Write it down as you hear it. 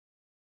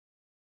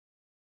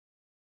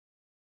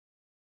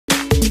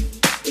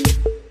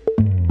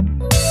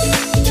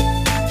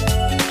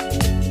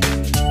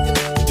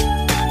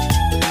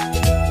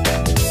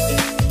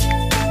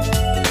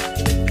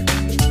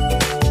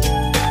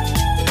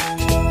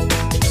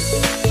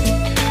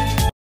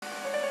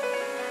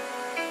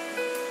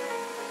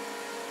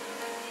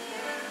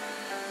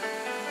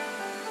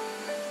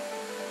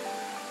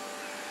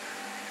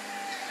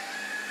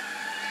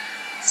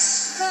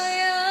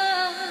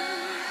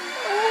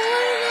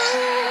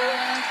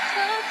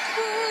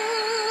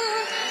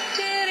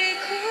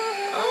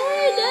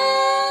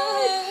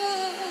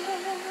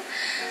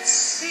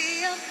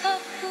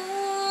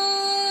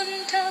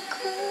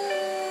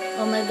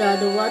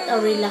God, what a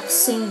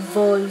relaxing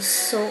voice.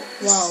 So,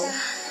 wow.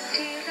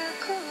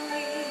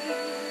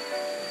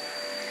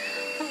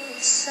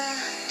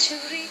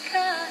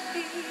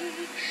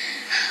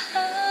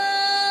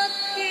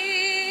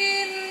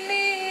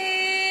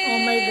 Oh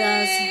my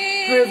gosh,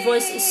 her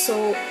voice is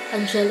so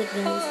angelic,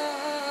 guys.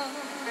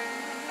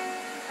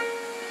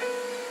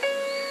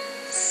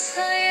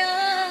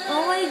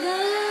 Oh my god.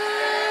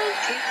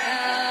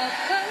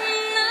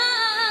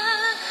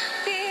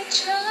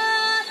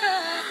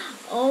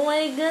 Oh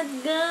my god,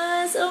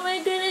 guys. Oh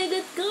my god, I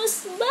got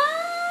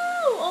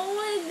goosebumps. Oh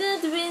my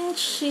god, when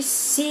she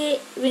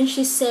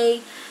say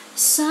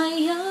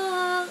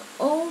sayang.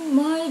 Oh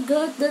my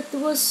god, that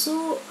was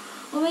so,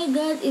 oh my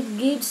god, it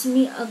gives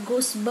me a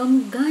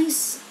goosebump,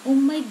 guys. Oh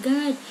my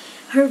god,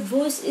 her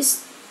voice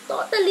is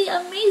totally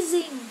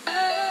amazing.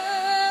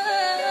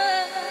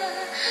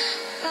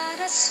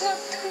 Pada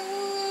suatu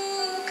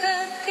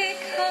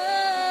ketika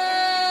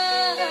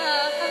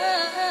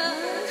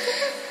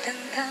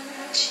tentang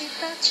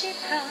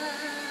cita-cita,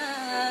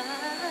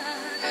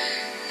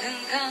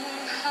 tentang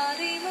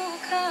hari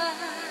muka,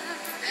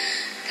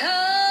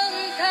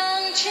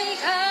 tentang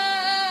cinta,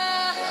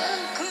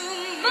 ku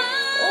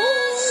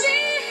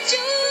masih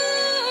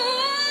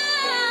jua.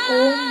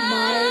 Oh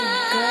my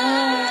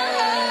god.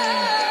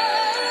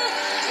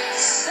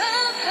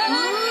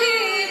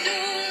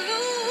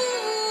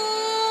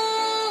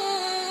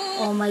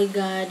 Oh my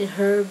god,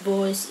 her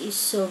voice is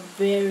so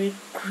very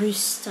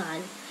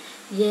crystal.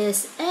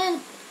 Yes, and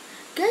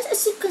guys,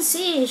 as you can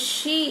see,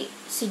 she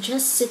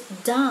just sit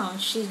down.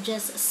 She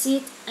just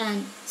sit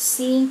and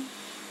sing.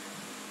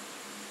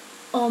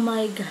 Oh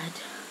my god.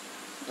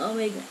 Oh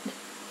my god.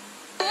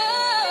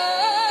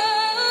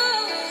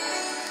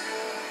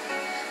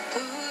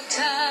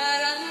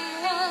 Putaran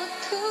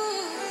waktu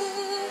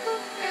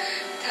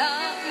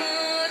tak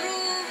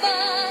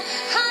merubah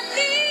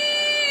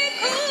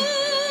hatiku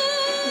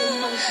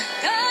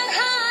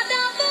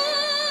terhadapmu.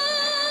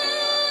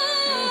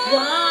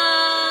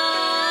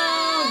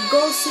 Wow,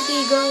 go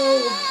City, go.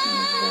 Oh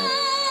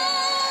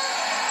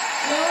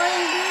my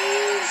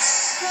god.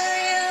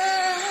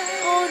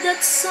 Oh,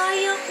 that's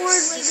sayang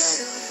word, my god.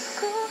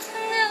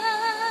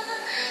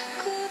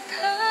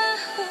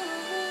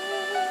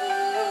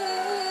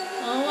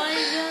 Oh my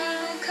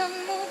god. Akan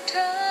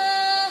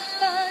mudah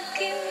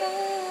bagimu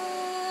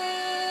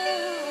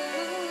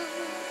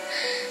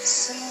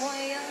semua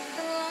yang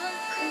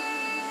berlaku,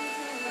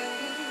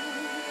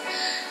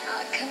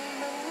 akan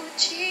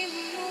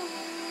mengujimu,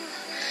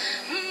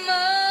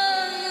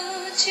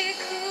 mengujiku.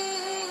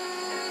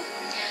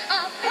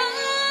 Apa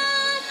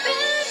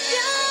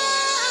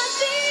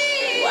terjadi?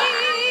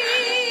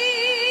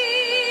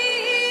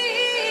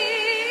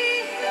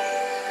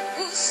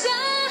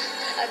 Usah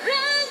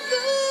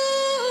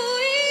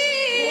Ragui.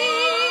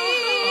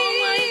 Oh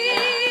my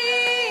god.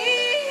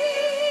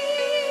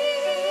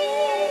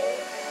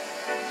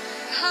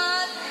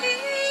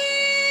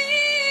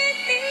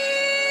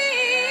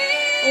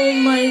 Oh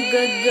my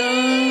god,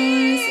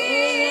 guys.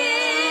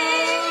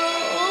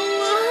 Oh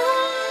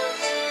wow.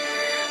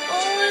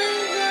 Oh my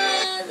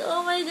god.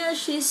 Oh my god,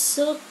 she's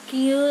so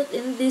cute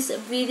in this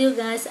video,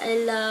 guys. I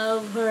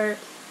love her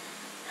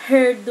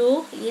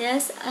hairdo,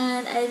 yes,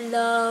 and I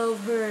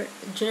love her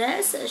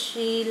dress.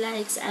 She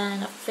likes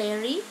a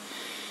fairy.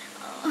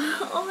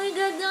 Oh my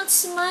god, don't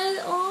smile.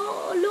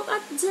 Oh, look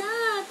at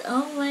that.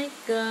 Oh my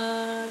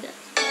god.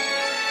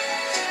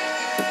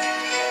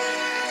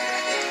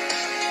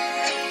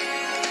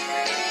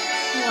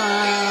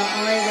 Wow,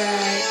 oh my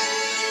god.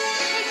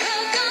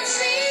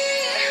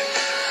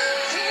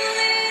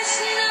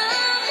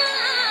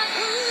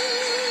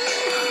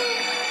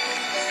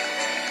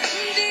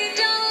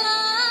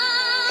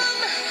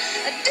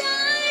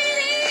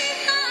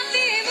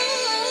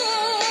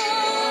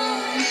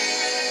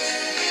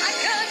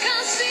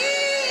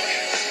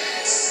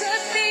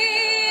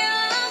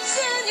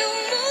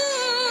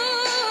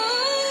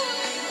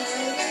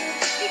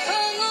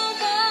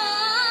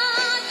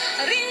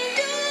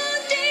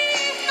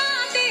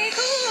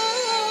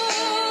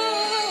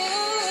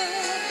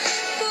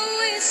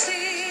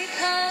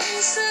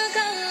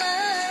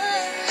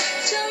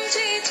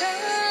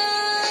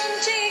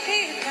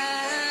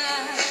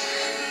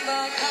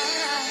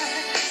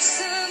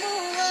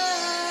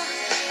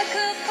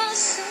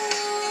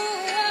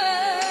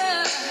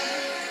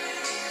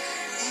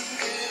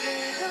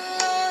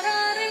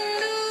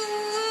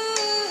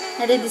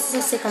 And then this is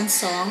the second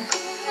song.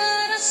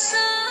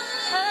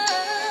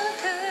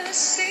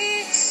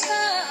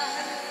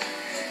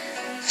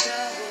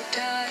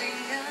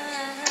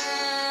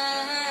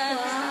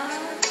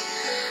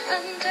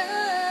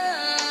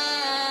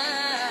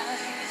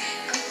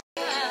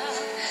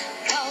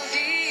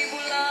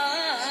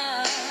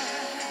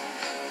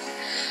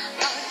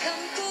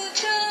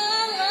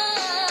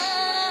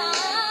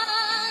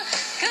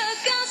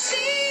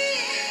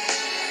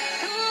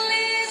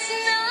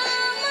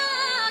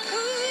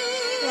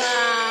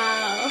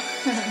 Wow.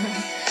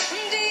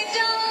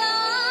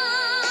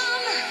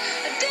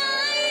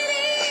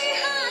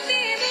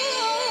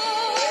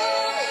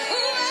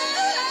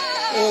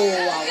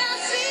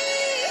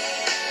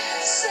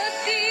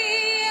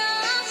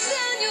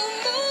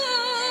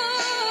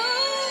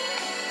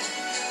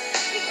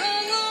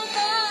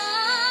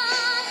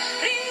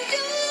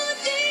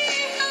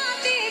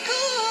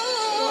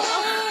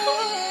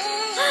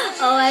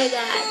 my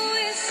god.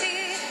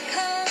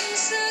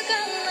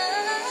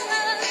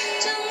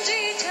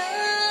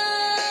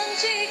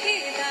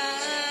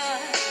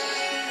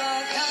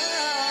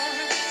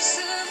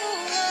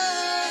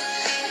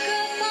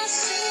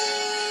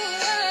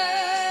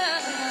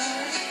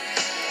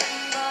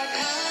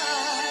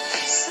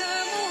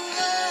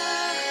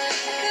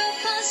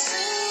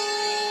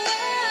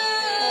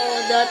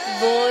 That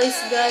voice,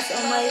 guys,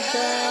 oh my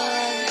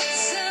god.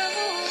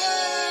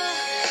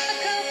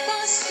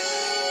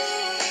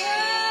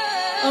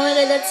 Oh my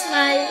god, that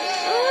smile.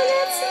 Oh,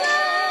 that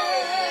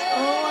smile.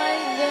 Oh my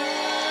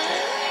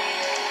god.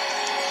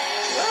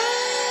 Wow.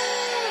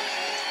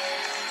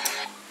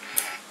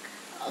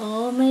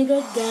 Oh my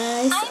god,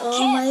 guys.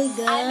 Oh my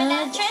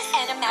god.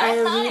 I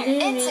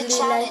really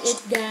like it,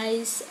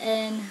 guys.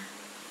 And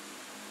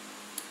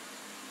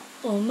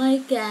oh my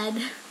god.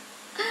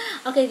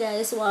 Okay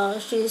guys, wow,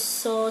 she's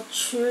so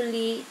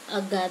truly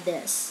a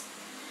goddess.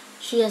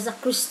 She has a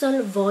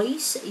crystal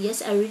voice.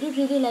 Yes, I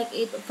really like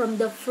it from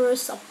the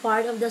first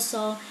part of the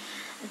song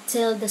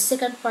till the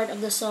second part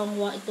of the song.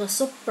 Wow, it was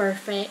so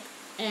perfect.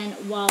 And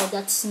wow,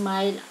 that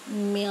smile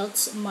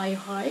melts my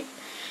heart.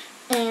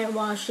 And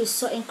wow, she's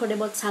so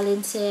incredible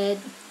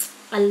talented.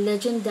 A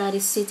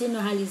legendary SITI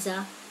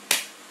NURHALIZA.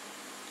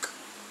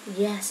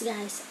 Yes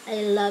guys,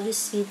 I love you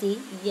SITI.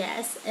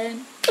 Yes,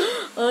 and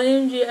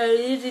OMG, I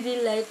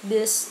really like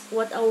this.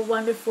 What a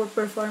wonderful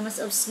performance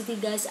of SITI,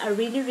 guys. I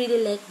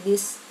really like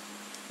this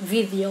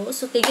video.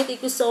 So thank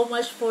you so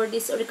much for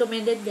this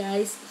recommended,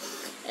 guys.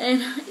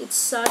 And it's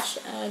such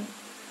an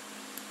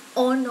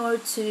honor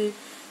to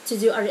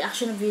do a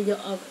reaction video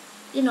of,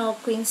 you know,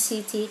 Queen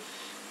SITI.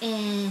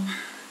 And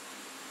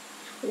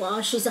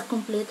wow, she's a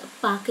complete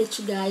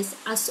package, guys,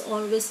 as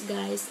always,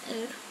 guys.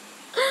 And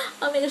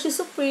oh my gosh, she's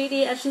so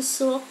pretty and she's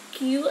so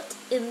cute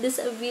in this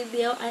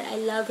video, and I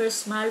love her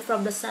smile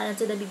from the start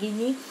to the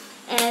beginning.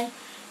 And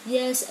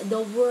yes,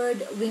 the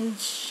word when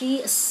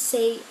she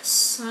say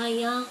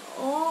sayang,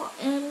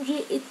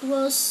 OMG, it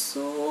was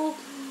so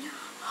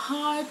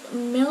heart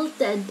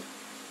melted.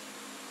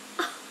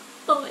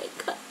 Oh my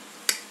god.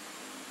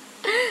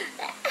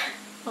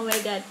 Oh my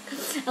god.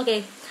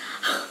 Okay.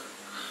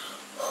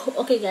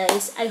 Okay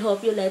guys, I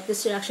hope you like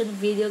this reaction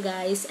video,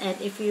 guys, and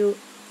if you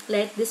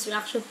like this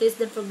reaction, please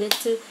don't forget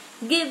to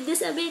give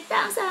this a big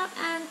thumbs up.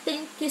 And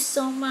thank you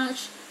so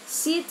much,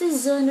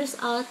 citizens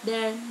out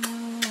there.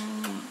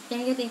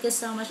 Thank you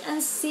so much,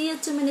 and see you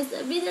to my next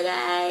video,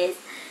 guys.